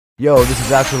Yo, this is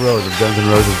Axl Rose of Guns N'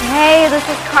 Roses. Hey, this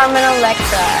is Carmen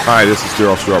Electra. Hi, this is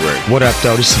Daryl Strawberry. What up,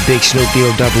 though? This is Big Snoop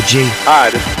Double G.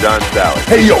 Hi, this is John Sally.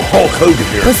 Hey, yo, Hulk Hogan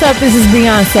here. What's up? This is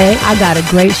Beyonce. I got a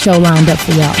great show lined up for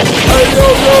y'all. Hey,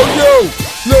 yo.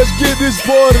 Let's get this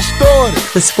party started.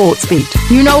 The Sports Beat.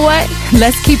 You know what?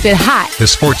 Let's keep it hot. The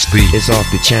Sports Beat. It's off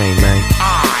the chain, man.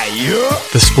 Yeah.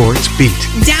 The Sports Beat.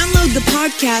 Download the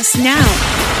podcast now.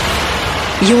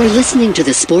 You're listening to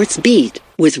The Sports Beat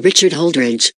with Richard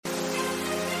Holdridge.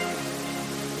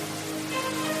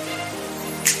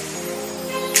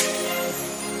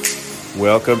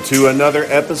 Welcome to another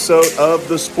episode of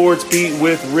The Sports Beat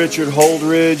with Richard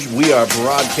Holdridge. We are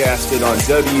broadcasted on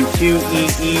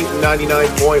WQEE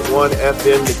 99.1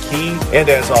 FM The Key. And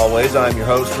as always, I'm your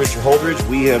host, Richard Holdridge.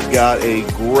 We have got a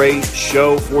great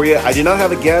show for you. I did not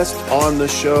have a guest on the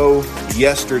show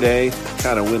yesterday.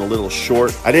 Kind of went a little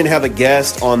short. I didn't have a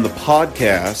guest on the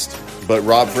podcast, but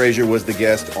Rob Frazier was the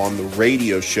guest on the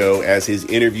radio show as his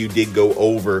interview did go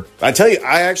over. I tell you,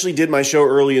 I actually did my show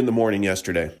early in the morning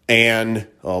yesterday, and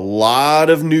a lot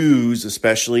of news,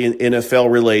 especially in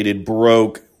NFL related,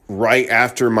 broke right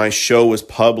after my show was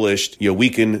published. You know, we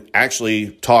can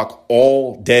actually talk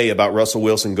all day about Russell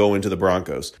Wilson going to the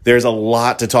Broncos. There's a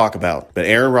lot to talk about, but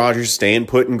Aaron Rodgers staying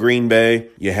put in Green Bay.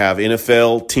 You have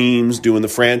NFL teams doing the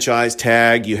franchise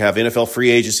tag. You have NFL free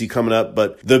agency coming up.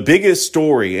 But the biggest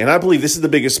story, and I believe this is the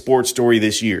biggest sports story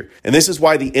this year, and this is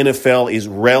why the NFL is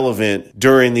relevant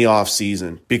during the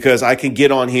offseason, because I can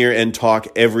get on here and talk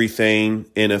everything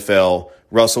NFL.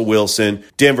 Russell Wilson,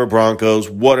 Denver Broncos,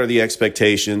 what are the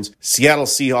expectations? Seattle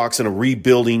Seahawks in a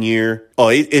rebuilding year. Oh,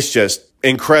 it's just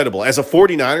incredible. As a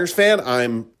 49ers fan,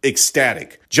 I'm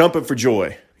ecstatic, jumping for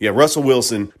joy. Yeah, Russell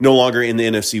Wilson no longer in the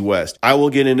NFC West. I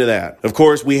will get into that. Of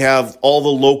course, we have all the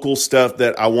local stuff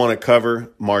that I want to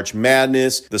cover. March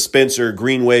Madness, the Spencer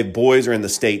Green Wave boys are in the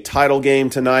state title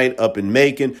game tonight up in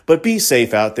Macon. But be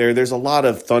safe out there. There's a lot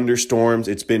of thunderstorms.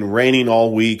 It's been raining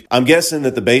all week. I'm guessing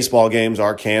that the baseball games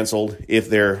are canceled,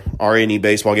 if there are any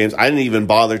baseball games. I didn't even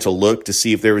bother to look to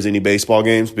see if there was any baseball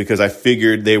games because I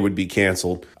figured they would be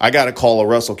canceled. I got to call a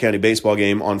Russell County baseball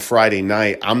game on Friday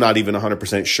night. I'm not even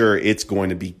 100% sure it's going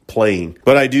to be playing.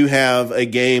 But I do have a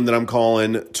game that I'm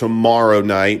calling tomorrow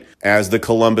night as the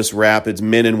Columbus Rapids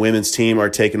men and women's team are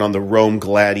taking on the Rome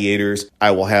Gladiators.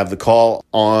 I will have the call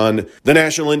on the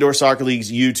National Indoor Soccer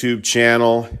League's YouTube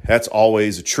channel. That's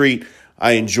always a treat.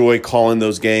 I enjoy calling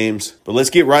those games, but let's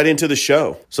get right into the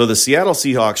show. So the Seattle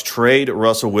Seahawks trade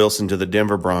Russell Wilson to the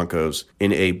Denver Broncos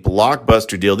in a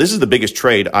blockbuster deal. This is the biggest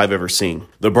trade I've ever seen.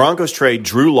 The Broncos trade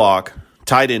Drew Lock,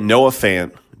 tight end Noah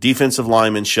Fant, defensive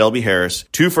lineman Shelby Harris,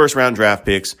 2 first-round draft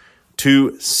picks,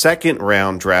 2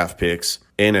 second-round draft picks,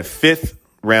 and a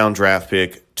 5th-round draft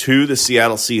pick to the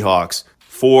Seattle Seahawks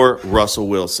for Russell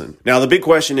Wilson. Now, the big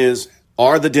question is,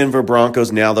 are the Denver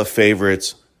Broncos now the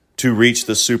favorites to reach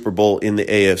the Super Bowl in the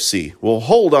AFC? Well,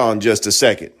 hold on just a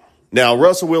second. Now,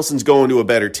 Russell Wilson's going to a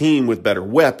better team with better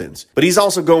weapons, but he's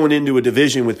also going into a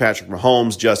division with Patrick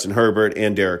Mahomes, Justin Herbert,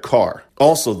 and Derek Carr.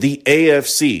 Also, the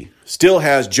AFC still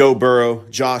has Joe Burrow,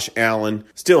 Josh Allen,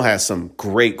 still has some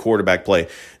great quarterback play.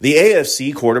 The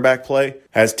AFC quarterback play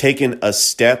has taken a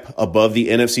step above the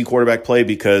NFC quarterback play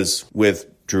because with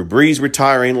Drew Brees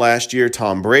retiring last year,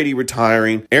 Tom Brady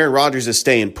retiring, Aaron Rodgers is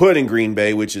staying put in Green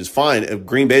Bay, which is fine.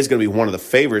 Green Bay is going to be one of the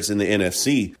favorites in the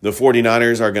NFC. The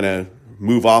 49ers are going to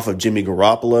move off of Jimmy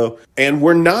Garoppolo. And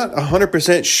we're not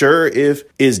 100% sure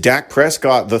is Dak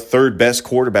Prescott the 3rd best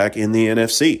quarterback in the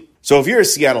NFC. So if you're a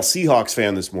Seattle Seahawks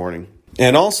fan this morning,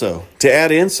 and also to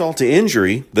add insult to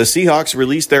injury, the Seahawks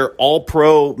released their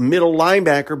all-pro middle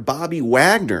linebacker, Bobby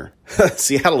Wagner.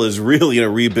 Seattle is really in a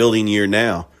rebuilding year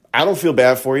now. I don't feel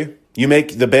bad for you. You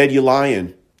make the bed you lie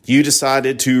in. You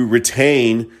decided to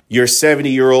retain your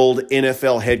 70-year-old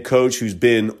NFL head coach who's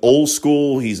been old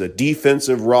school. He's a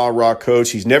defensive rah-rah coach.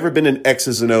 He's never been an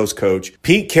X's and O's coach.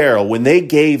 Pete Carroll, when they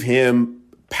gave him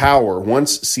power,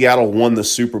 once Seattle won the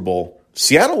Super Bowl,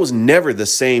 Seattle was never the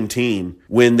same team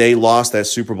when they lost that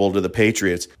Super Bowl to the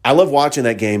Patriots. I love watching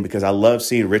that game because I love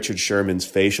seeing Richard Sherman's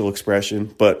facial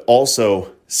expression, but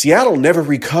also Seattle never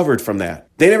recovered from that.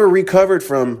 They never recovered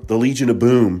from the Legion of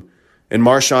Boom and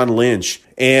Marshawn Lynch,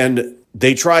 and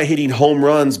they try hitting home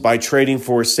runs by trading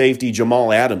for safety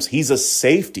Jamal Adams. He's a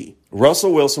safety.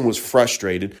 Russell Wilson was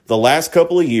frustrated. The last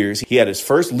couple of years, he had his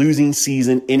first losing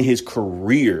season in his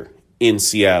career in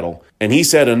Seattle, and he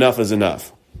said enough is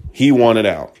enough. He wanted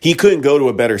out. He couldn't go to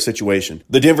a better situation.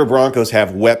 The Denver Broncos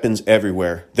have weapons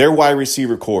everywhere. Their wide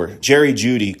receiver core, Jerry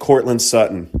Jeudy, Cortland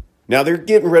Sutton. Now they're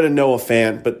getting rid of Noah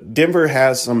Fant, but Denver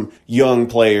has some young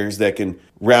players that can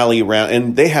rally around,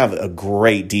 and they have a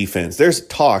great defense. There's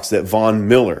talks that Von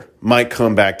Miller might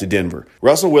come back to Denver.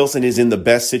 Russell Wilson is in the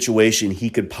best situation he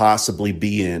could possibly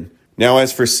be in. Now,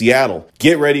 as for Seattle,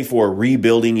 get ready for a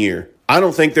rebuilding year. I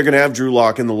don't think they're going to have Drew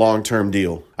Lock in the long-term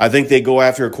deal. I think they go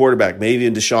after a quarterback, maybe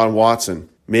in Deshaun Watson,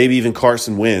 maybe even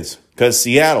Carson Wentz, because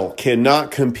Seattle cannot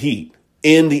compete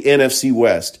in the NFC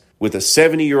West with a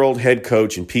 70-year-old head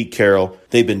coach in Pete Carroll.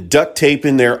 They've been duct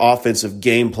taping their offensive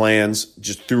game plans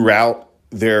just throughout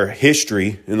their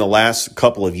history in the last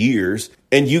couple of years.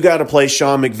 And you got to play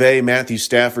Sean McVay, Matthew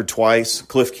Stafford twice,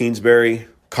 Cliff Kingsbury,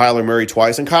 Kyler Murray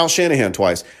twice, and Kyle Shanahan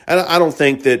twice. And I don't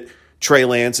think that Trey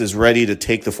Lance is ready to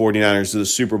take the 49ers to the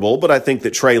Super Bowl, but I think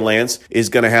that Trey Lance is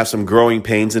going to have some growing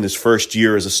pains in his first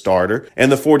year as a starter.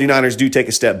 And the 49ers do take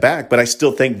a step back, but I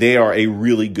still think they are a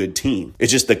really good team.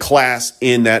 It's just the class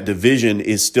in that division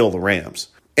is still the Rams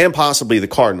and possibly the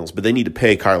Cardinals, but they need to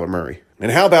pay Kyler Murray.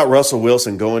 And how about Russell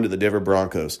Wilson going to the Denver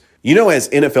Broncos? You know, as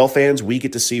NFL fans, we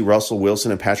get to see Russell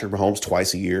Wilson and Patrick Mahomes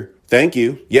twice a year. Thank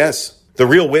you. Yes. The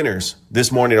real winners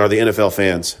this morning are the NFL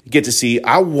fans. You get to see,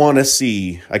 I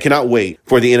cannot wait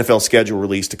for the NFL schedule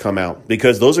release to come out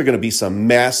because those are going to be some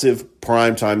massive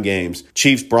primetime games.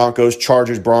 Chiefs, Broncos,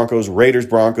 Chargers, Broncos, Raiders,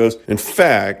 Broncos. In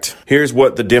fact, here's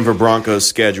what the Denver Broncos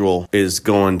schedule is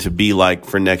going to be like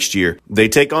for next year. They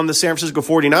take on the San Francisco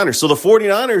 49ers. So the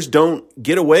 49ers don't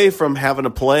get away from having to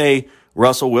play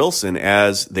Russell Wilson,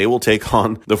 as the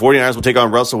 49ers will take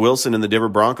on Russell Wilson and the Denver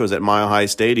Broncos at Mile High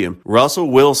Stadium. Russell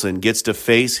Wilson gets to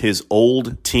face his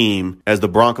old team as the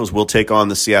Broncos will take on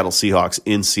the Seattle Seahawks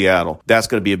in Seattle. That's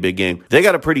going to be a big game. They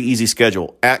got a pretty easy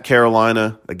schedule at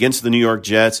Carolina, against the New York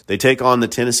Jets. They take on the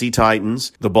Tennessee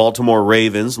Titans, the Baltimore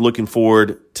Ravens. Looking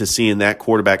forward to seeing that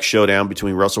quarterback showdown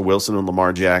between Russell Wilson and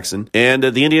Lamar Jackson, and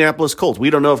the Indianapolis Colts. We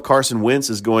don't know if Carson Wentz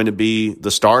is going to be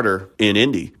the starter in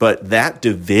Indy, but that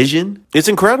division, it's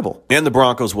incredible. And the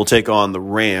Broncos will take on the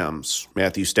Rams,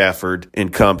 Matthew Stafford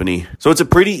and company. So it's a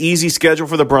pretty easy schedule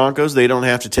for the Broncos. They don't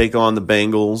have to take on the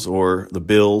Bengals or the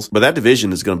Bills, but that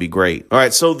division is going to be great. All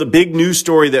right, so the big news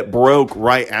story that broke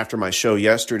right after my show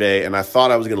yesterday, and I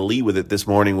thought I was going to lead with it this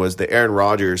morning, was that Aaron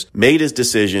Rodgers made his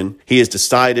decision. He has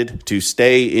decided to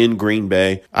stay in Green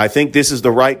Bay. I think this is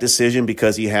the right decision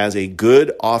because he has a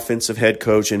good offensive head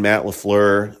coach in Matt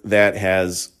LaFleur that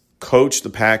has coached the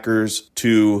Packers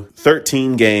to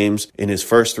 13 games in his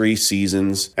first 3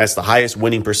 seasons. That's the highest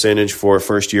winning percentage for a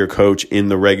first-year coach in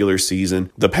the regular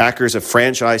season. The Packers have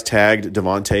franchise tagged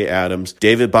Devontae Adams.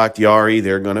 David Bakhtiari,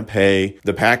 they're going to pay.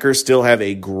 The Packers still have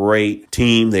a great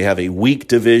team. They have a weak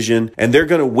division, and they're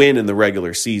going to win in the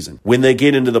regular season. When they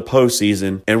get into the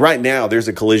postseason, and right now there's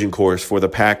a collision course for the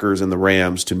Packers and the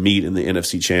Rams to meet in the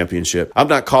NFC Championship. I'm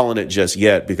not calling it just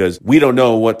yet because we don't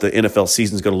know what the NFL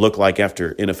season is going to look like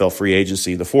after NFL free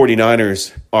agency. The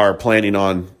 49ers are planning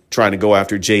on trying to go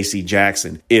after J.C.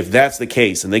 Jackson. If that's the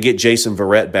case and they get Jason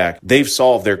Verrett back, they've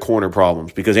solved their corner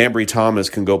problems because Ambry Thomas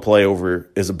can go play over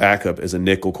as a backup as a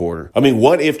nickel corner. I mean,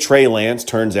 what if Trey Lance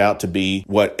turns out to be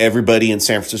what everybody in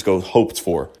San Francisco hopes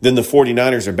for? Then the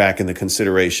 49ers are back in the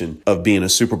consideration of being a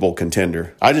Super Bowl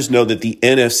contender. I just know that the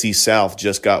NFC South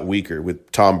just got weaker.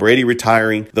 With Tom Brady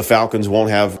retiring, the Falcons won't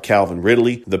have Calvin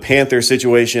Ridley. The Panther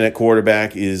situation at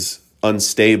quarterback is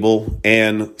unstable,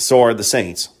 and so are the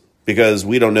Saints, because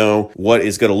we don't know what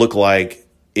it's going to look like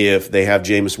if they have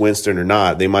Jameis Winston or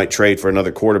not. They might trade for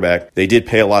another quarterback. They did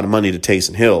pay a lot of money to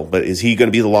Taysom Hill, but is he going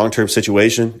to be the long-term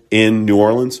situation in New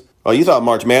Orleans? Oh, you thought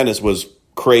March Madness was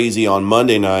crazy on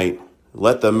Monday night.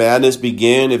 Let the madness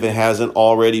begin if it hasn't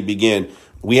already begun.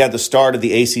 We had the start of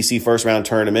the ACC first-round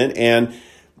tournament, and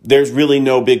there's really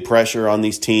no big pressure on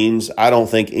these teams. I don't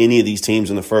think any of these teams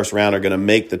in the first round are going to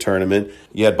make the tournament.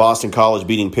 You had Boston College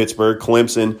beating Pittsburgh,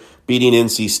 Clemson beating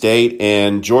NC State,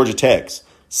 and Georgia Tech's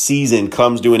season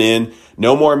comes to an end.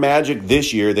 No more Magic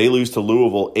this year. They lose to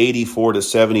Louisville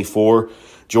 84-74.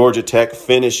 Georgia Tech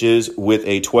finishes with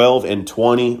a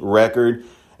 12-20 record,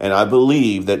 and I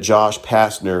believe that Josh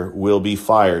Pastner will be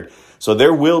fired. So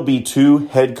there will be 2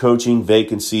 head coaching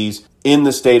vacancies in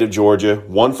the state of Georgia,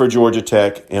 one for Georgia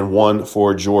Tech and one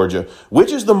for Georgia.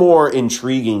 Which is the more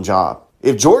intriguing job?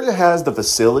 If Georgia has the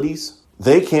facilities,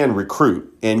 they can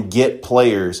recruit and get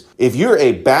players. If you're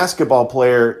a basketball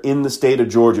player in the state of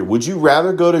Georgia, would you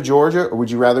rather go to Georgia or would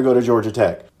you rather go to Georgia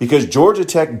Tech? Because Georgia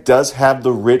Tech does have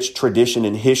the rich tradition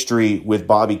and history with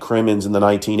Bobby Crimmins in the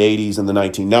 1980s and the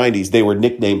 1990s. They were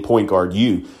nicknamed Point Guard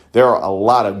U. There are a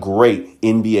lot of great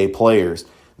NBA players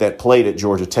that played at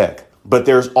Georgia Tech. But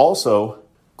there's also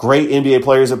great NBA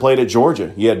players that played at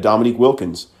Georgia. You had Dominique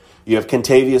Wilkins. You have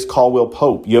Kentavious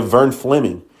Caldwell-Pope. You have Vern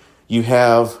Fleming. You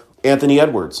have Anthony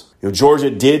Edwards. Georgia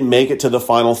did make it to the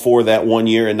Final Four that one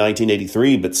year in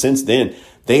 1983, but since then,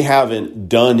 they haven't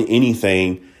done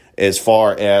anything as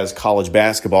far as college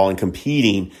basketball and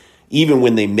competing, even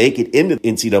when they make it into the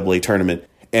NCAA tournament.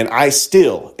 And I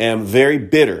still am very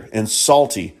bitter and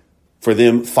salty for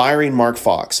them firing Mark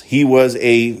Fox. He was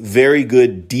a very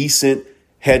good, decent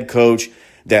head coach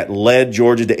that led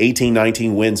Georgia to 18,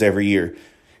 19 wins every year.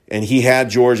 And he had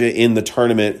Georgia in the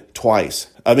tournament twice.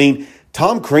 I mean,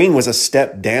 Tom Crean was a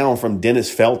step down from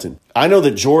Dennis Felton. I know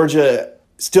that Georgia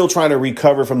still trying to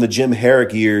recover from the Jim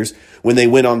Herrick years when they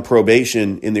went on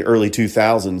probation in the early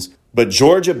 2000s. But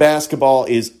Georgia basketball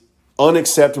is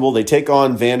unacceptable. They take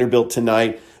on Vanderbilt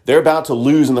tonight. They're about to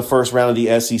lose in the first round of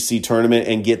the SEC tournament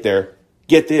and get their,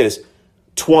 get this,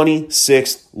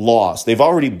 26th loss. They've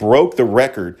already broke the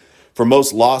record for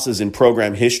most losses in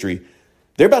program history.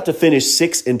 They're about to finish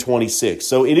 6-26.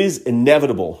 So it is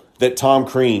inevitable that Tom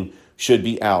Crean should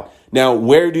be out. Now,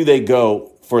 where do they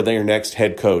go for their next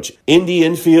head coach? Indy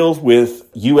Infield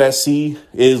with USC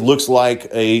looks like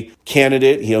a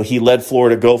candidate. He led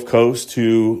Florida Gulf Coast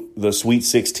to the Sweet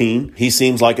 16. He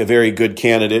seems like a very good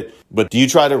candidate. But do you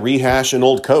try to rehash an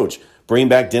old coach? Bring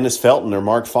back Dennis Felton or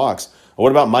Mark Fox? Or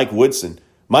what about Mike Woodson?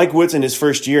 Mike Woodson, his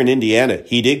first year in Indiana,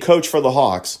 he did coach for the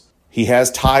Hawks. He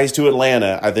has ties to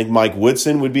Atlanta. I think Mike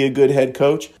Woodson would be a good head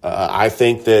coach. I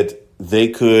think that they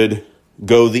could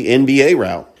go the NBA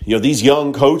route. These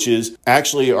young coaches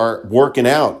actually are working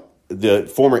out the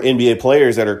former NBA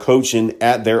players that are coaching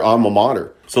at their alma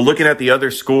mater. So looking at the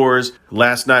other scores,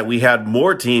 last night we had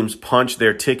more teams punch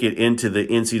their ticket into the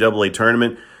NCAA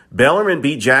tournament. Bellarmine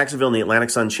beat Jacksonville in the Atlantic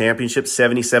Sun Championship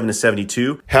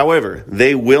 77-72. However,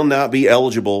 they will not be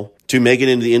eligible to make it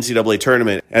into the NCAA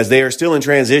tournament as they are still in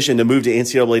transition to move to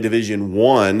NCAA Division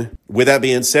I. With that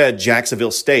being said,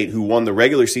 Jacksonville State, who won the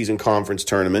regular season conference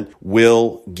tournament,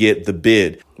 will get the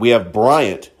bid. We have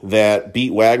Bryant that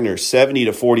beat Wagner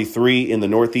 70-43 in the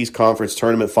Northeast Conference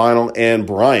tournament final, and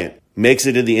Bryant makes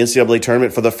it to the NCAA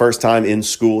tournament for the first time in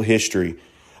school history.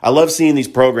 I love seeing these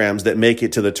programs that make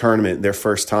it to the tournament their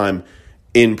first time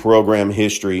in program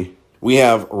history. We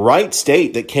have Wright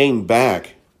State that came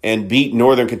back and beat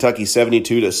Northern Kentucky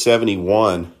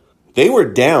 72-71. They were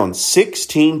down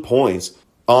 16 points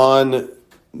on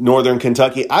Northern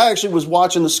Kentucky. I actually was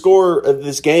watching the score of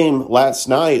this game last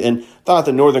night and thought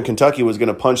that Northern Kentucky was going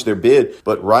to punch their bid,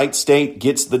 but Wright State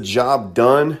gets the job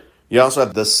done. You also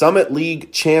have the Summit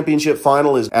League Championship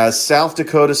final as South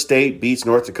Dakota State beats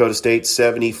North Dakota State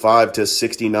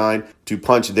 75-69 to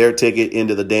punch their ticket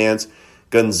into the dance.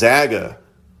 Gonzaga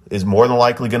is more than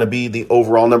likely going to be the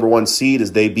overall number one seed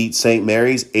as they beat St.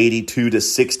 Mary's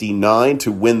 82-69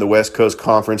 to win the West Coast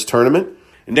Conference tournament.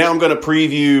 And now I'm going to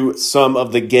preview some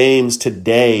of the games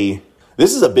today.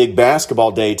 This is a big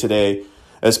basketball day today,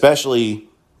 especially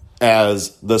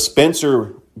as the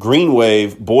Spencer Green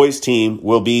Wave boys team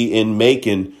will be in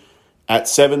Macon at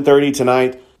 7:30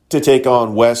 tonight to take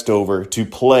on Westover to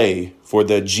play for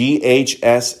the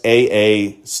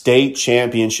GHSAA State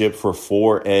Championship for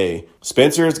 4A.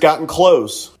 Spencer has gotten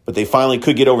close, but they finally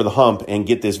could get over the hump and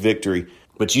get this victory.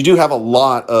 But you do have a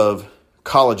lot of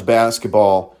college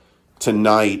basketball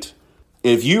tonight.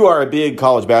 If you are a big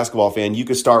college basketball fan, you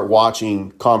could start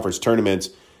watching conference tournaments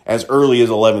as early as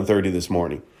 11:30 this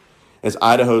morning. As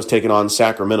Idaho's taking on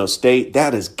Sacramento State,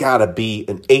 that has got to be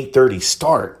an 8:30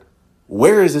 start.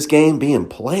 Where is this game being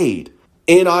played?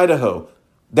 In Idaho.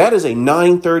 That is a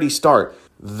 9:30 start.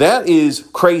 That is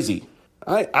crazy.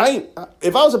 If I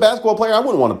was a basketball player, I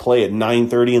wouldn't want to play at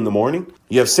 9:30 in the morning.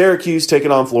 You have Syracuse taking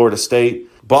on Florida State,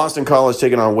 Boston College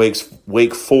taking on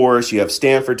Wake Forest. You have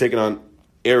Stanford taking on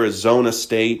Arizona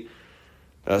State.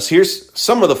 So here's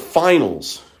some of the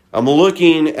finals. I'm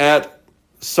looking at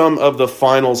some of the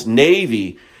finals.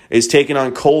 Navy is taking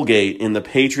on Colgate in the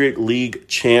Patriot League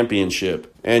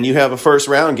Championship. And you have a first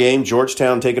round game,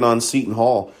 Georgetown taking on Seton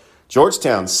Hall.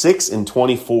 Georgetown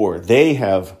 6-24. They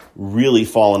have really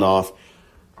fallen off.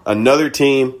 Another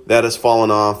team that has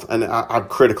fallen off, and I'm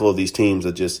critical of these teams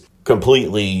that just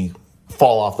completely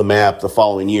fall off the map the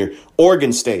following year.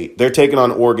 Oregon State, they're taking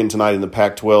on Oregon tonight in the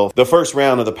Pac-12. The first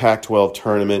round of the Pac-12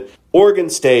 tournament. Oregon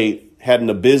State had an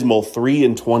abysmal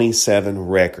 3-27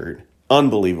 record.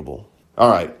 Unbelievable. All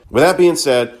right. With that being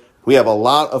said, we have a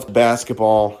lot of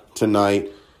basketball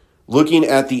tonight. Looking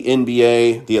at the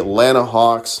NBA, the Atlanta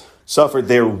Hawks suffered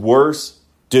their worst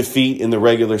defeat in the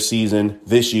regular season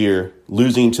this year,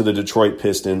 losing to the Detroit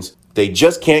Pistons. They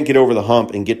just can't get over the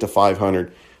hump and get to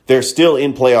 500. They're still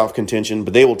in playoff contention,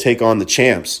 but they will take on the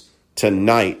champs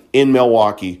tonight in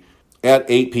Milwaukee at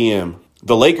 8 p.m.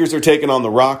 The Lakers are taking on the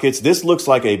Rockets. This looks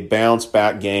like a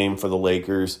bounce-back game for the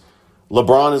Lakers.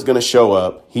 LeBron is going to show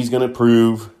up. He's going to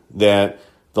prove that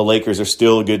the Lakers are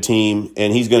still a good team,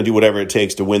 and he's going to do whatever it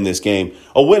takes to win this game.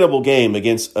 A winnable game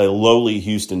against a lowly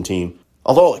Houston team.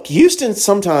 Although Houston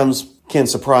sometimes can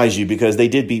surprise you because they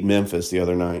did beat Memphis the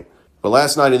other night. But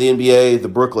last night in the NBA, the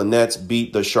Brooklyn Nets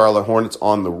beat the Charlotte Hornets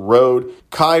on the road.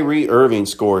 Kyrie Irving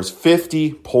scores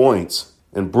 50 points.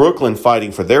 And Brooklyn,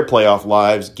 fighting for their playoff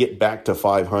lives, get back to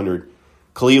 500.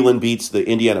 Cleveland beats the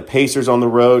Indiana Pacers on the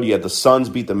road. You had the Suns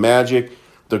beat the Magic.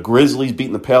 The Grizzlies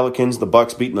beating the Pelicans, the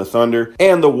Bucks beating the Thunder,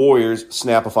 and the Warriors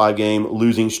snap a 5-game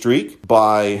losing streak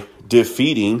by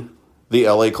defeating the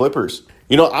LA Clippers.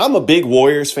 You know, I'm a big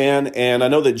Warriors fan, and I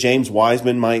know that James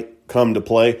Wiseman might come to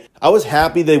play. I was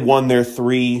happy they won their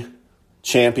 3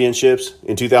 championships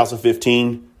in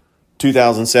 2015,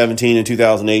 2017, and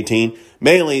 2018.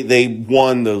 Mainly, they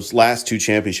won those last 2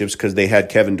 championships because they had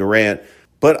Kevin Durant.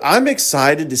 But I'm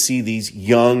excited to see these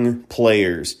young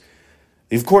players.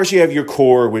 Of course, you have your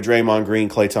core with Draymond Green,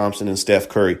 Klay Thompson, and Steph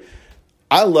Curry.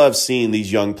 I love seeing these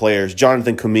young players,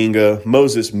 Jonathan Kuminga,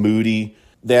 Moses Moody,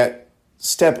 that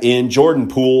step in. Jordan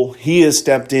Poole, he has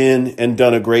stepped in and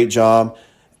done a great job.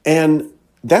 And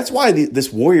that's why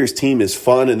this Warriors team is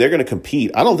fun, and they're going to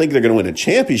compete. I don't think they're going to win a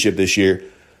championship this year,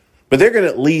 but they're going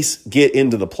to at least get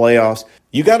into the playoffs.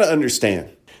 You got to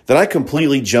understand that I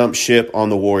completely jumped ship on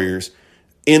the Warriors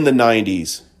in the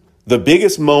 90s. The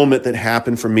biggest moment that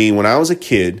happened for me when I was a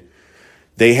kid,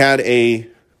 they had a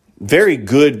very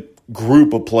good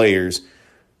group of players.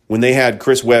 When they had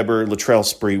Chris Webber, Latrell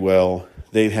Sprewell,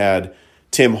 they've had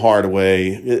Tim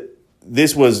Hardaway.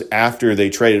 This was after they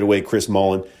traded away Chris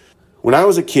Mullin. When I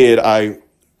was a kid, I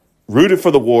rooted for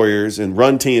the Warriors and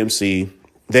Run TMC.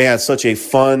 They had such a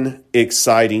fun,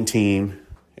 exciting team.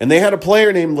 And they had a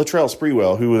player named Latrell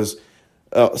Sprewell who was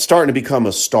starting to become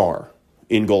a star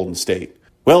in Golden State.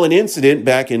 Well, an incident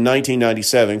back in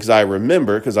 1997, because I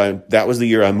remember, that was the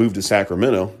year I moved to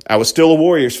Sacramento. I was still a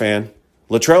Warriors fan.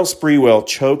 Latrell Sprewell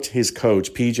choked his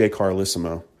coach, PJ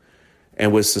Carlesimo,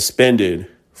 and was suspended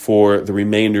for the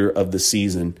remainder of the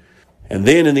season. And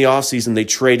then in the offseason, they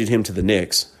traded him to the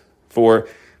Knicks for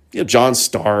John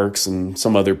Starks and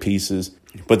some other pieces.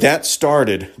 But that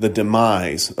started the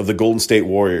demise of the Golden State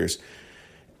Warriors.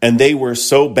 And they were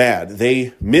so bad.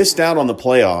 They missed out on the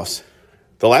playoffs.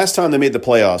 The last time they made the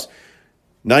playoffs,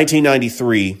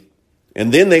 1993,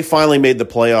 and then they finally made the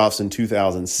playoffs in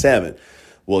 2007.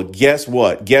 Well, guess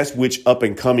what? Guess which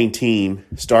up-and-coming team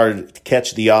started to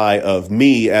catch the eye of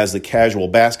me as the casual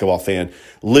basketball fan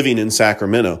living in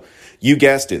Sacramento? You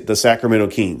guessed it, the Sacramento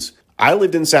Kings. I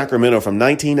lived in Sacramento from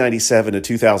 1997 to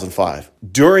 2005.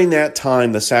 During that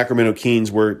time, the Sacramento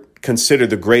Kings were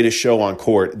considered the greatest show on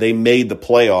court. They made the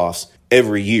playoffs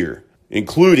every year,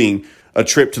 including a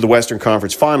trip to the Western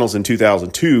Conference Finals in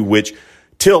 2002, which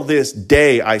till this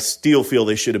day, I still feel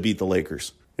they should have beat the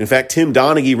Lakers. In fact, Tim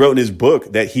Donaghy wrote in his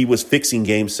book that he was fixing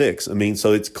Game 6.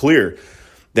 So it's clear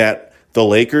that the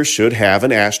Lakers should have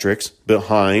an asterisk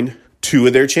behind 2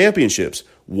 of their championships,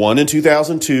 one in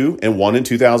 2002 and one in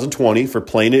 2020 for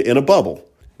playing it in a bubble.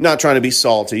 Not trying to be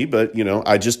salty, but,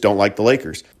 I just don't like the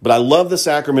Lakers. But I love the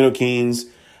Sacramento Kings.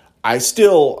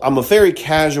 I'm a very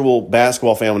casual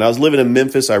basketball fan. When I was living in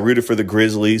Memphis, I rooted for the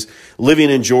Grizzlies.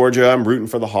 Living in Georgia, I'm rooting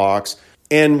for the Hawks.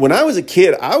 And when I was a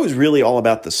kid, I was really all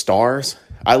about the stars.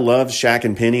 I loved Shaq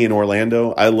and Penny in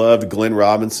Orlando. I loved Glenn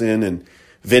Robinson and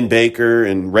Vin Baker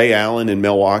and Ray Allen in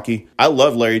Milwaukee. I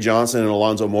loved Larry Johnson and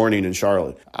Alonzo Mourning in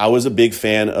Charlotte. I was a big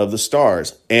fan of the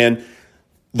stars. And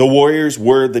the Warriors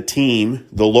were the team,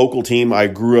 the local team I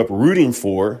grew up rooting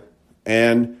for.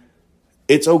 And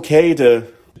it's okay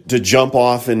to jump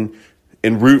off and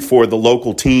root for the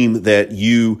local team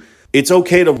it's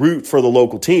okay to root for the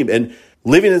local team. And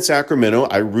living in Sacramento,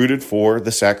 I rooted for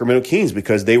the Sacramento Kings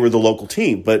because they were the local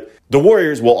team. But the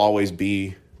Warriors will always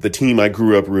be the team I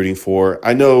grew up rooting for.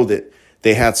 I know that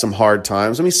they had some hard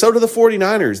times. So do the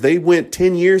 49ers. They went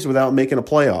 10 years without making a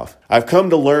playoff. I've come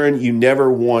to learn you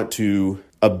never want to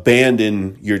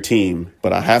abandon your team.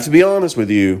 But I have to be honest with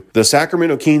you, the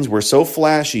Sacramento Kings were so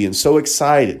flashy and so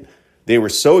excited. They were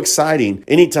so exciting.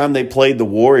 Anytime they played the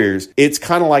Warriors, it's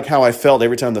kind of like how I felt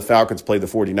every time the Falcons played the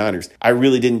 49ers. I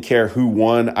really didn't care who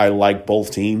won. I liked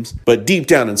both teams. But deep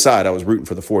down inside, I was rooting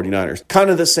for the 49ers. Kind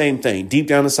of the same thing. Deep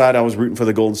down inside, I was rooting for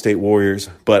the Golden State Warriors.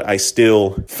 But I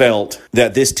still felt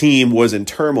that this team was in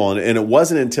turmoil. And it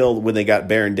wasn't until when they got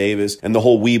Baron Davis and the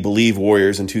whole We Believe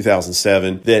Warriors in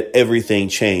 2007 that everything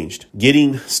changed.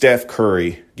 Getting Steph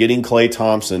Curry, getting Klay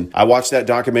Thompson. I watch that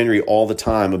documentary all the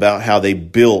time about how they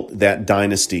built that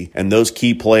dynasty and those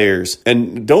key players.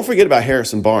 And don't forget about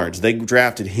Harrison Barnes. They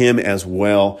drafted him as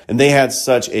well. And they had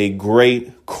such a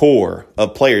great core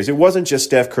of players. It wasn't just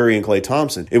Steph Curry and Klay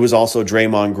Thompson. It was also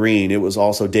Draymond Green. It was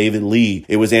also David Lee.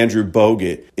 It was Andrew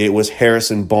Bogut. It was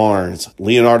Harrison Barnes,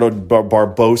 Leonardo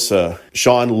Barbosa,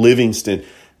 Sean Livingston.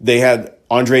 They had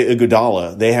Andre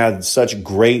Iguodala. They had such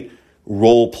great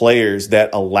role players that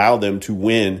allowed them to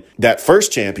win that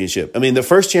first championship. I mean, the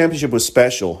first championship was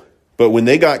special, but when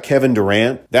they got Kevin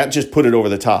Durant, that just put it over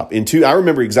the top. I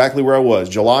remember exactly where I was,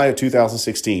 July of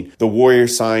 2016. The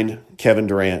Warriors signed Kevin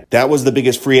Durant. That was the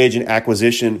biggest free agent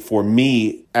acquisition for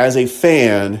me as a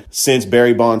fan since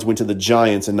Barry Bonds went to the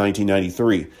Giants in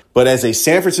 1993. But as a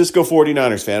San Francisco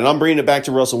 49ers fan, and I'm bringing it back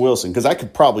to Russell Wilson because I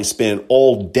could probably spend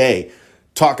all day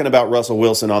talking about Russell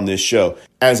Wilson on this show.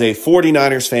 As a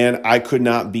 49ers fan, I could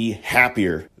not be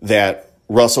happier that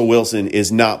Russell Wilson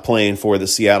is not playing for the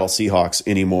Seattle Seahawks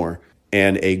anymore.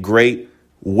 And a great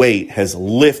weight has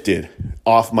lifted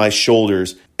off my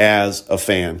shoulders as a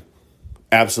fan.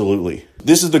 Absolutely.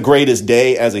 This is the greatest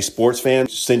day as a sports fan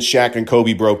since Shaq and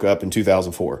Kobe broke up in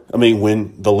 2004. I mean,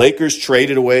 when the Lakers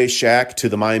traded away Shaq to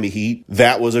the Miami Heat,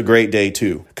 that was a great day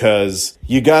too. Because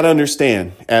you got to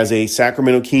understand, as a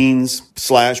Sacramento Kings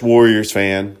 / Warriors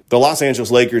fan, the Los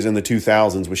Angeles Lakers in the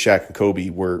 2000s with Shaq and Kobe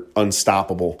were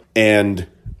unstoppable. And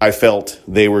I felt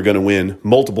they were going to win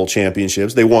multiple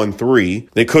championships. They won 3.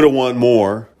 They could have won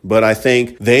more, but I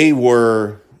think they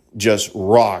were just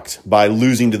rocked by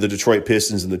losing to the Detroit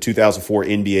Pistons in the 2004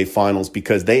 NBA Finals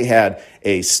because they had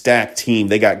a stacked team.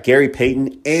 They got Gary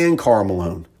Payton and Karl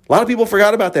Malone. A lot of people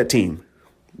forgot about that team.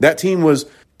 That team was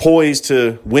poised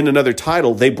to win another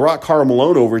title. They brought Karl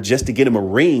Malone over just to get him a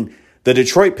ring. The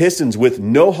Detroit Pistons, with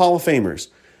no Hall of Famers,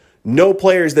 no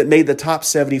players that made the top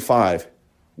 75,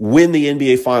 win the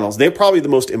NBA Finals. They're probably the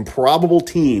most improbable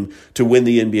team to win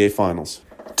the NBA Finals.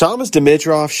 Thomas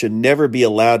Dimitrov should never be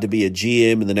allowed to be a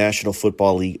GM in the National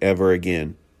Football League ever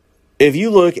again. If you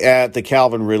look at the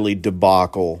Calvin Ridley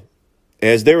debacle,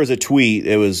 as there was a tweet,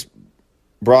 it was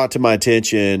brought to my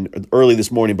attention early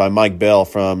this morning by Mike Bell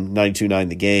from 92.9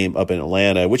 The Game up in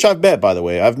Atlanta, which I've met, by the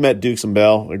way. I've met Dukes and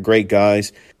Bell. They're great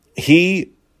guys.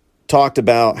 He talked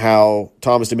about how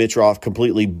Thomas Dimitrov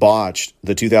completely botched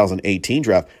the 2018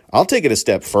 draft. I'll take it a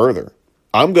step further.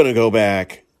 I'm going to go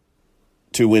back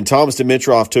to when Thomas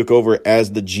Dimitrov took over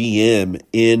as the GM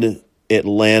in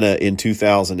Atlanta in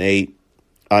 2008.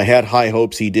 I had high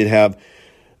hopes. He did have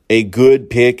a good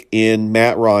pick in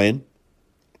Matt Ryan.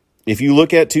 If you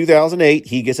look at 2008,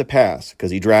 he gets a pass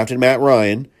because he drafted Matt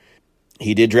Ryan.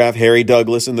 He did draft Harry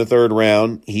Douglas in the 3rd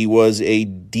round. He was a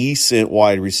decent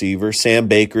wide receiver. Sam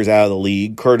Baker's out of the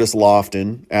league. Curtis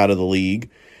Lofton out of the league.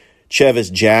 Chevis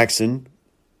Jackson.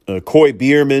 Coy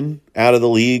Bierman out of the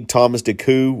league. Thomas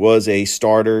DeCoux was a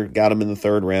starter. Got him in the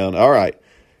 3rd round. All right.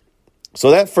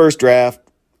 So that first draft,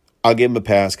 I'll give him a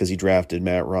pass because he drafted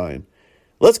Matt Ryan.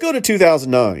 Let's go to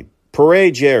 2009.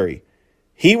 Pere Jerry.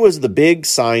 He was the big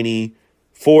signee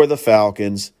for the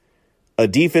Falcons. A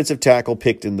defensive tackle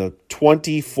picked in the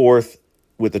 24th,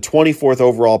 with the 24th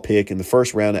overall pick in the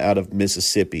 1st round out of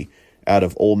Mississippi, out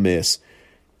of Ole Miss.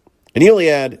 And he only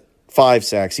had 5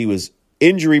 sacks. He was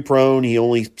injury prone. He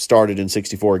only started in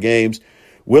 64 games.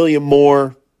 William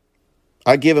Moore,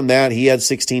 I give him that. He had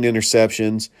 16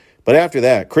 interceptions. But after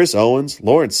that, Chris Owens,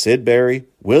 Lawrence Sidbury,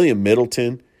 William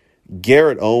Middleton,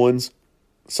 Garrett Owens,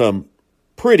 some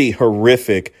pretty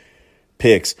horrific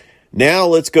picks. Now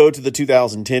let's go to the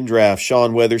 2010 draft.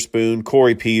 Sean Weatherspoon,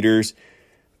 Corey Peters.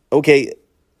 Okay,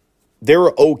 they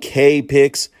were okay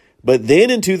picks. But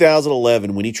then in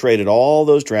 2011, when he traded all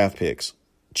those draft picks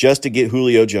just to get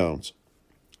Julio Jones,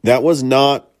 that was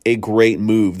not a great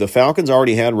move. The Falcons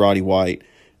already had Roddy White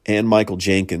and Michael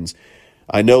Jenkins.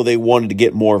 I know they wanted to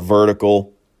get more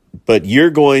vertical, but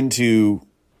you're going to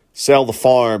sell the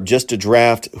farm just to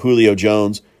draft Julio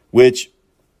Jones, which,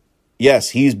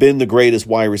 yes, he's been the greatest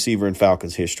wide receiver in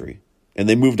Falcons history, and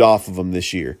they moved off of him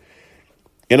this year.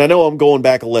 And I know I'm going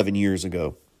back 11 years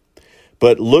ago,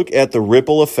 but look at the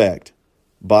ripple effect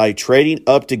by trading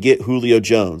up to get Julio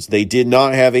Jones. They did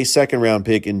not have a 2nd-round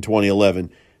pick in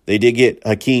 2011. They did get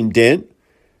Hakeem Dent,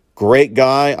 great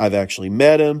guy. I've actually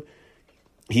met him.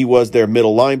 He was their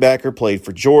middle linebacker, played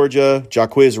for Georgia.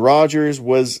 Jacquizz Rodgers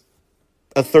was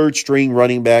a 3rd-string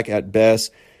running back at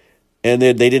best. And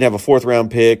then they didn't have a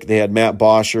 4th-round pick. They had Matt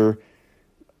Bosher,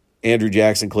 Andrew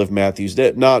Jackson, Cliff Matthews.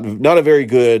 Not a very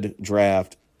good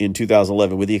draft in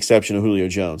 2011, with the exception of Julio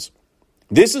Jones.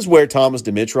 This is where Thomas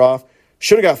Dimitrov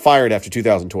should have got fired after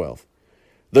 2012.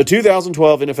 The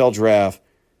 2012 NFL draft,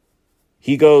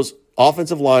 he goes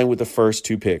offensive line with the first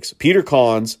 2 picks. Peter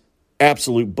Cons,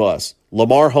 absolute bust.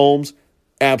 Lamar Holmes,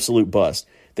 absolute bust.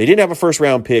 They didn't have a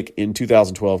first-round pick in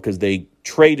 2012 because they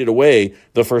traded away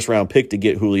the first-round pick to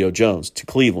get Julio Jones to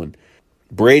Cleveland.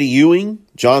 Brady Ewing,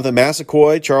 Jonathan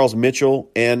Massaquoi, Charles Mitchell,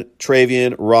 and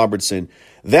Travian Robertson.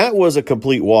 That was a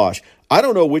complete wash. I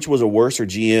don't know which was a worse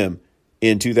GM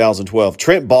in 2012,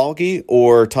 Trent Baalke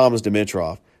or Thomas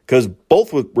Dimitroff, because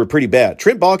both were pretty bad.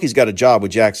 Trent Baalke's got a job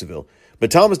with Jacksonville,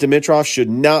 but Thomas Dimitroff should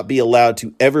not be allowed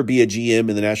to ever be a GM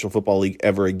in the National Football League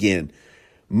ever again.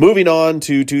 Moving on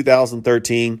to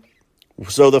 2013,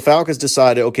 so the Falcons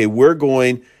decided, okay, we're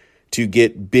going to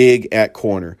get big at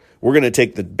corner. We're going to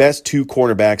take the best 2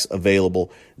 cornerbacks available.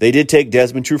 They did take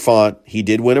Desmond Trufant. He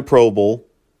did win a Pro Bowl.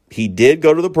 He did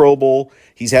go to the Pro Bowl.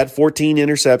 He's had 14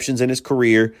 interceptions in his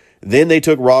career. Then they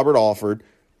took Robert Alford,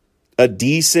 a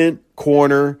decent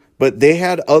corner, but they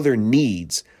had other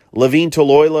needs. Levine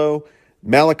Toloilo,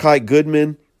 Malachi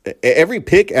Goodman. Every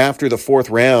pick after the 4th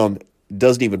round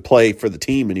doesn't even play for the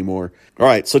team anymore. All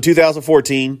right, so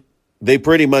 2014, they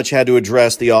pretty much had to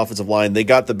address the offensive line. They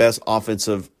got the best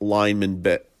offensive lineman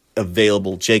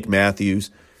available, Jake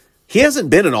Matthews. He hasn't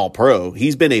been an All-Pro.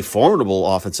 He's been a formidable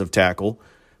offensive tackle,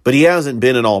 but he hasn't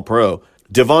been an All-Pro.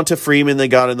 Devonta Freeman they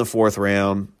got in the 4th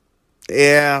round.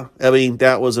 Yeah, I mean,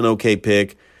 that was an okay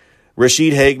pick.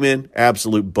 Rashid Hageman,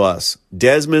 absolute bust.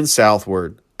 Desmond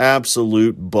Southward,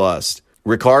 absolute bust.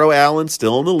 Ricardo Allen,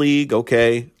 still in the league.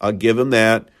 Okay, I'll give him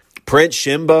that. Brent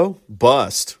Shimbo,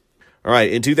 bust. All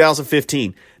right, in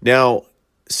 2015. Now,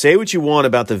 say what you want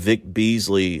about the Vic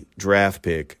Beasley draft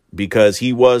pick because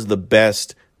he was the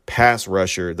best pass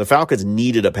rusher. The Falcons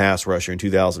needed a pass rusher in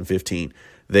 2015.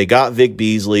 They got Vic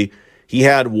Beasley. He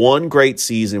had one great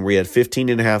season where he had 15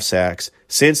 and a half sacks.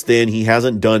 Since then, he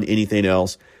hasn't done anything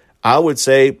else. I would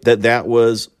say that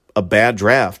was a bad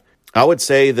draft. I would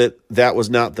say that was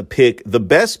not the pick. The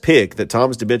best pick that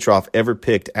Thomas Dimitroff ever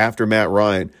picked after Matt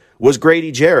Ryan was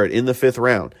Grady Jarrett in the 5th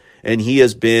round. And he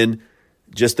has been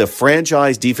just a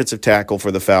franchise defensive tackle for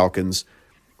the Falcons.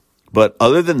 But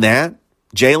other than that,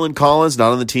 Jalen Collins,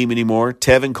 not on the team anymore.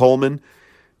 Tevin Coleman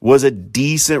was a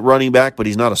decent running back, but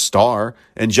he's not a star.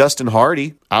 And Justin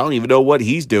Hardy, I don't even know what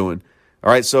he's doing.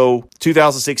 All right, so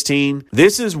 2016,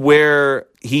 this is where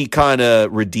he kind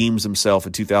of redeems himself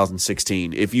in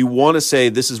 2016. If you want to say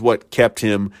this is what kept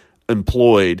him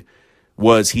employed,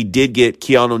 was he did get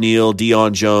Keanu Neal,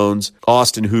 Deion Jones,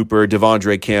 Austin Hooper,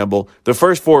 Devondre Campbell. The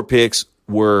first 4 picks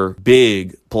were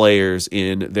big players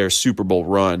in their Super Bowl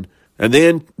run. And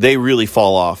then they really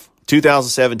fall off.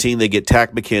 2017, they get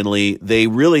Tack McKinley. They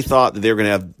really thought that they were going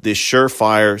to have this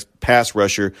surefire pass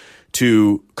rusher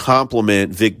to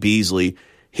complement Vic Beasley.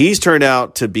 He's turned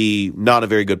out to be not a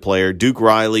very good player. Duke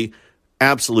Riley,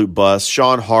 absolute bust.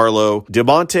 Sean Harlow.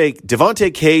 Devontae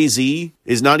KZ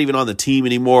is not even on the team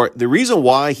anymore. The reason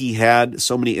why he had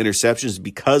so many interceptions is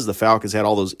because the Falcons had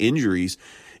all those injuries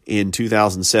in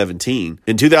 2017.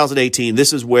 In 2018,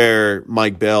 this is where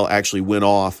Mike Bell actually went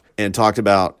off and talked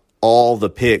about all the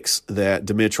picks that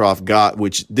Dimitroff got,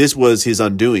 which this was his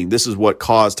undoing. This is what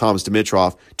caused Thomas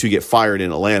Dimitroff to get fired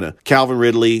in Atlanta. Calvin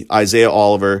Ridley, Isaiah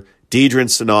Oliver, Deidrin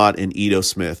Senat, and Ito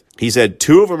Smith. He said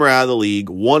 2 of them are out of the league,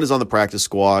 1 is on the practice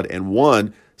squad, and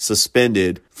 1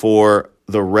 suspended for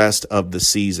the rest of the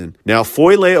season. Now,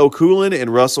 Foyle Okulin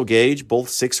and Russell Gage, both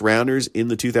 6th rounders in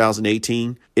the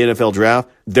 2018 NFL draft,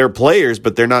 they're players,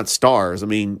 but they're not stars. I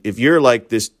mean, if you're like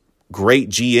this great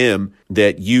GM,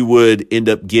 that you would end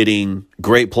up getting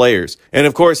great players. And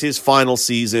of course, his final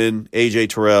season, AJ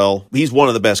Terrell, he's one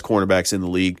of the best cornerbacks in the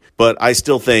league. But I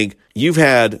still think you've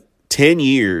had 10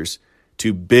 years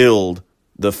to build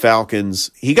the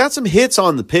Falcons. He got some hits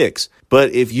on the picks,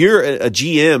 but if you're a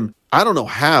GM, I don't know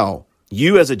how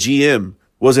you as a GM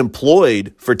was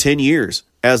employed for 10 years,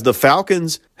 as the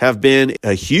Falcons have been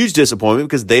a huge disappointment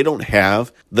because they don't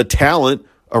have the talent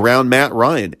around Matt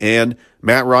Ryan, and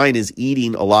Matt Ryan is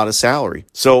eating a lot of salary.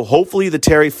 So hopefully the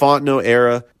Terry Fontenot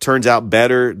era turns out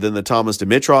better than the Thomas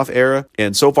Dimitroff era,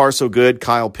 and so far so good.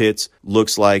 Kyle Pitts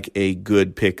looks like a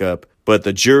good pickup, but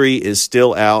the jury is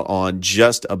still out on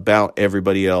just about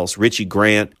everybody else. Richie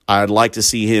Grant, I'd like to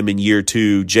see him in year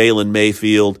 2. Jalen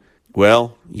Mayfield,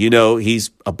 well, you know, he's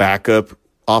a backup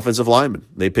offensive lineman.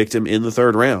 They picked him in the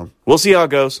 3rd round. We'll see how it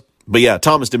goes. But yeah,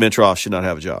 Thomas Dimitroff should not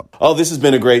have a job. Oh, this has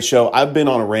been a great show. I've been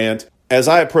on a rant. As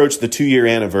I approach the 2-year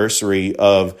anniversary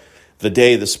of the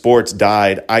day the sports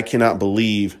died, I cannot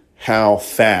believe how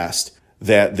fast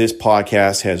that this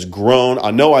podcast has grown.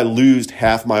 I know I lose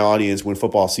half my audience when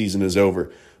football season is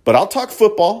over, but I'll talk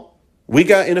football. We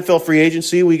got NFL free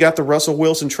agency. We got the Russell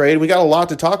Wilson trade. We got a lot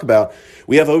to talk about.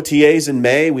 We have OTAs in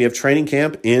May. We have training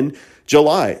camp in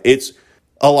July. It's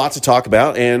a lot to talk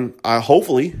about, and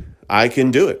hopefully I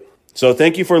can do it. So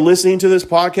thank you for listening to this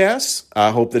podcast.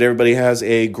 I hope that everybody has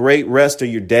a great rest of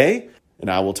your day, and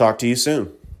I will talk to you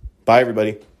soon. Bye,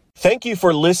 everybody. Thank you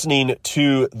for listening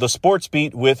to The Sports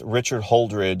Beat with Richard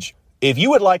Holdridge. If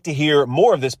you would like to hear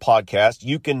more of this podcast,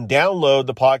 you can download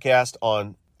the podcast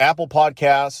on Apple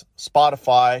Podcasts,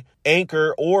 Spotify,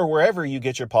 Anchor, or wherever you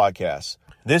get your podcasts.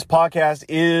 This podcast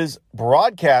is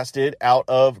broadcasted out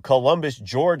of Columbus,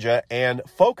 Georgia, and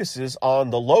focuses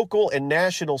on the local and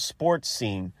national sports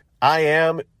scene. I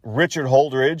am Richard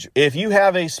Holdridge. If you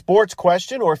have a sports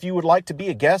question or if you would like to be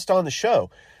a guest on the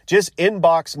show, just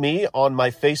inbox me on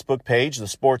my Facebook page, The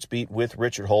Sports Beat with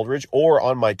Richard Holdridge, or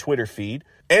on my Twitter feed.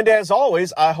 And as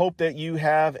always, I hope that you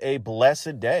have a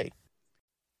blessed day.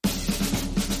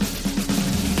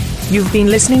 You've been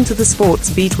listening to The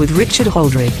Sports Beat with Richard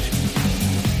Holdridge.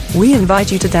 We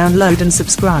invite you to download and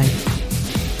subscribe.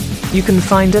 You can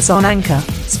find us on Anchor,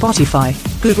 Spotify,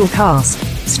 Google Cast,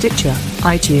 Stitcher,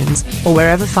 iTunes, or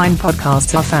wherever fine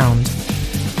podcasts are found.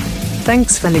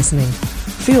 Thanks for listening.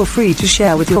 Feel free to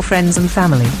share with your friends and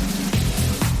family.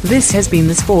 This has been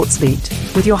The Sports Beat,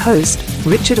 with your host,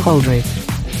 Richard Holdridge.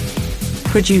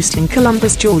 Produced in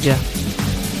Columbus, Georgia.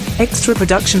 Extra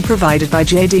production provided by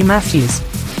J.D. Matthews.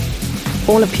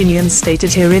 All opinions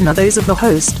stated herein are those of the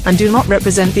host and do not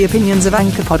represent the opinions of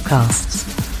Anchor Podcasts.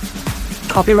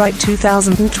 Copyright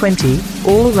 2020,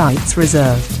 all rights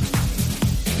reserved.